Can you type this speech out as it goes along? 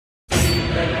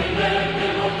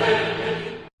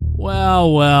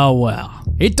Well, well, well.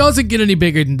 It doesn't get any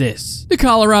bigger than this. The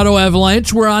Colorado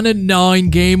Avalanche were on a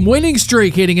 9-game winning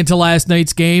streak heading into last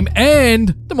night's game,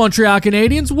 and the Montreal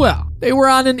Canadiens, well, they were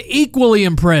on an equally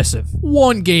impressive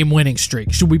 1-game winning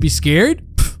streak. Should we be scared?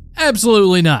 Pfft,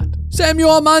 absolutely not.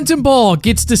 Samuel Montembeault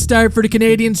gets to start for the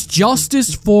Canadiens.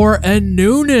 Justice for a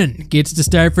Noonan gets to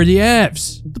start for the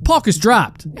Avs. The puck is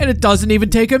dropped, and it doesn't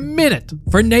even take a minute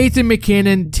for Nathan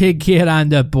MacKinnon to get on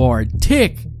the board.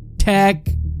 Tick, tack,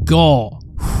 goal.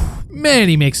 Man,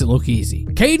 he makes it look easy.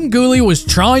 Caden Gooley was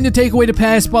trying to take away the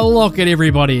pass, but look at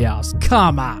everybody else.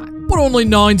 Come on. But only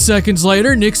 9 seconds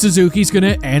later, Nick Suzuki's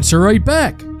gonna answer right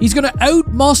back. He's gonna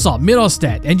out-muscle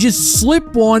Mittelstadt and just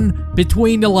slip one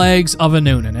between the legs of a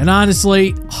Noonan. And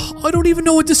honestly, I don't even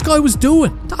know what this guy was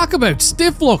doing. Talk about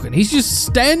stiff looking. He's just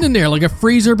standing there like a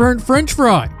freezer-burnt french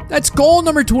fry. That's goal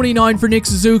number 29 for Nick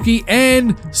Suzuki,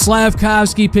 and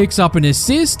Slafkovsky picks up an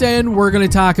assist, and we're going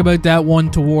to talk about that one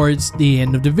towards the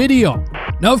end of the video.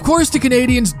 Now, of course, the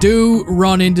Canadiens do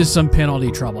run into some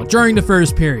penalty trouble during the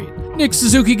first period. Nick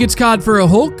Suzuki gets caught for a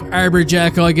hook. Arbor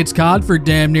Jacki gets caught for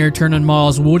damn near turning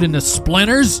Miles Wood into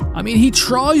splinters. I mean, he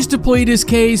tries to plead his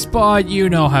case, but you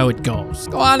know how it goes.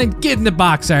 Go on and get in the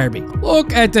box, Arby.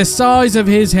 Look at the size of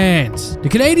his hands. The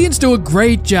Canadiens do a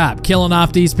great job killing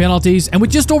off these penalties, and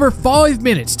with just over 5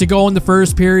 minutes to go in the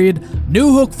first period,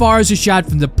 Newhook fires a shot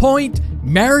from the point,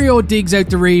 Mario digs out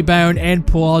the rebound and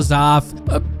pulls off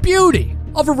a beauty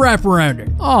of a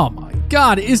wraparounder. Oh my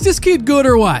god, is this kid good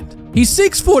or what? He's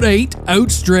 6'8",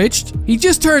 outstretched. He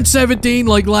just turned 17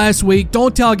 like last week.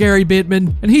 Don't tell Gary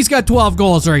Bittman. And he's got 12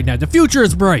 goals right now. The future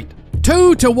is bright.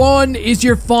 2-1 is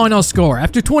your final score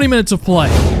after 20 minutes of play.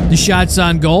 The shots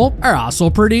on goal are also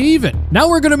pretty even. Now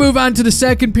we're going to move on to the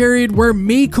second period where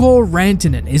Mikko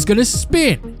Rantanen is going to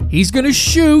spin. He's going to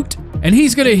shoot. And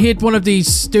he's going to hit one of these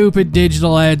stupid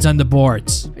digital ads on the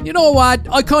boards. And you know what?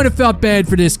 I kind of felt bad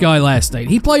for this guy last night.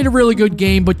 He played a really good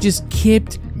game, but just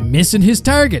kept missing his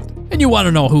target. And you want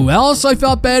to know who else I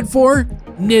felt bad for?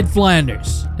 Ned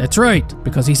Flanders. That's right,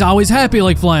 because he's always happy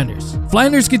like Flanders.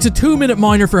 Flanders gets a 2-minute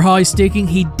minor for high sticking.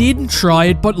 He didn't try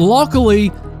it, but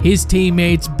luckily, his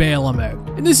teammates bail him out.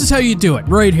 And this is how you do it,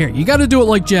 right here. You got to do it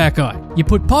like Jacki. You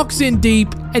put pucks in deep,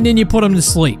 and then you put them to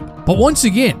sleep. But once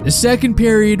again, the second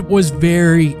period was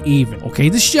very even. Okay,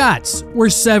 the shots were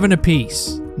 7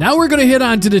 apiece. Now we're going to hit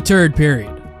on to the third period,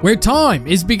 where time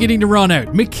is beginning to run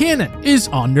out. MacKinnon is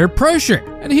under pressure,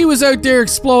 and he was out there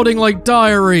exploding like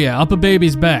diarrhea up a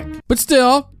baby's back. But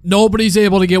still, nobody's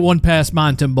able to get one past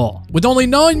Montembeault. With only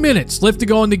 9 minutes left to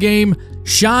go in the game,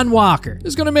 Sean Walker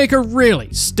is going to make a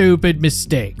really stupid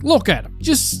mistake. Look at him.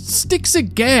 Just sticks a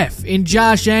gaff in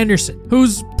Josh Anderson,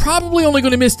 who's probably only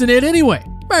going to miss the net anyway.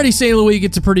 Marty St. Louis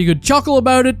gets a pretty good chuckle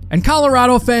about it, and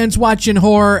Colorado fans watch in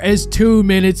horror as 2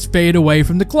 minutes fade away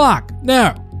from the clock.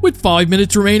 Now, with 5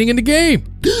 minutes remaining in the game.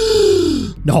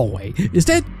 No way. Is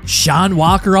that Sean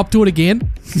Walker up to it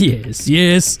again? Yes.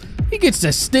 He gets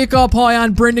the stick up high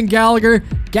on Brendan Gallagher.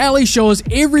 Gally shows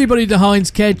everybody the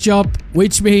Heinz ketchup,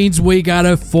 which means we got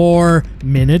a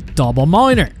 4-minute double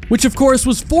minor. Which of course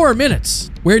was 4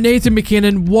 minutes, where Nathan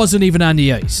MacKinnon wasn't even on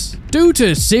the ice. Due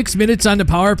to 6 minutes on the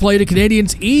power play, the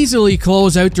Canadiens easily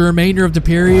close out the remainder of the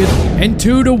period, and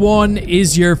 2-1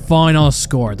 is your final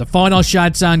score. The final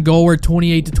shots on goal were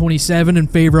 28-27 in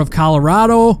favor of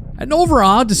Colorado. And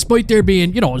overall, despite there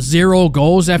being, 0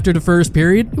 goals after the first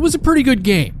period, it was a pretty good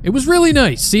game. It was really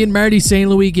nice seeing Marty St.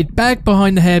 Louis get back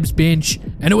behind the Habs bench,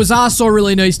 and it was also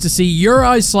really nice to see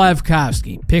Juraj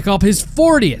Slafkovsky pick up his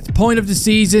 40th point of the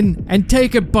season and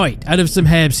take a bite out of some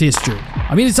Habs history.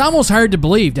 I mean, it's almost hard to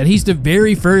believe that he's the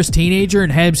very first teenager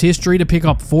in Habs history to pick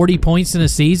up 40 points in a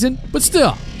season, but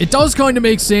still, it does kind of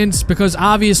make sense because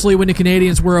obviously when the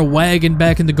Canadiens were a wagon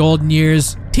back in the golden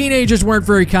years, teenagers weren't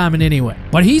very common anyway.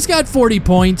 But he's got 40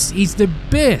 points. He's the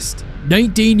best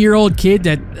 19-year-old kid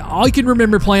that I can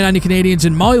remember playing on the Canadiens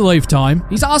in my lifetime.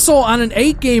 He's also on an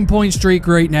 8-game point streak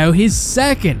right now, his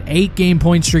second 8-game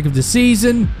point streak of the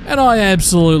season, and I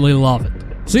absolutely love it.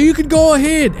 So you can go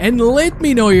ahead and let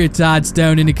me know your thoughts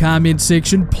down in the comment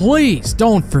section. Please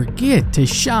don't forget to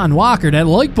Sean Walker that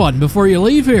like button before you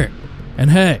leave here.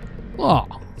 And hey,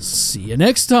 I'll see you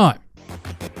next time.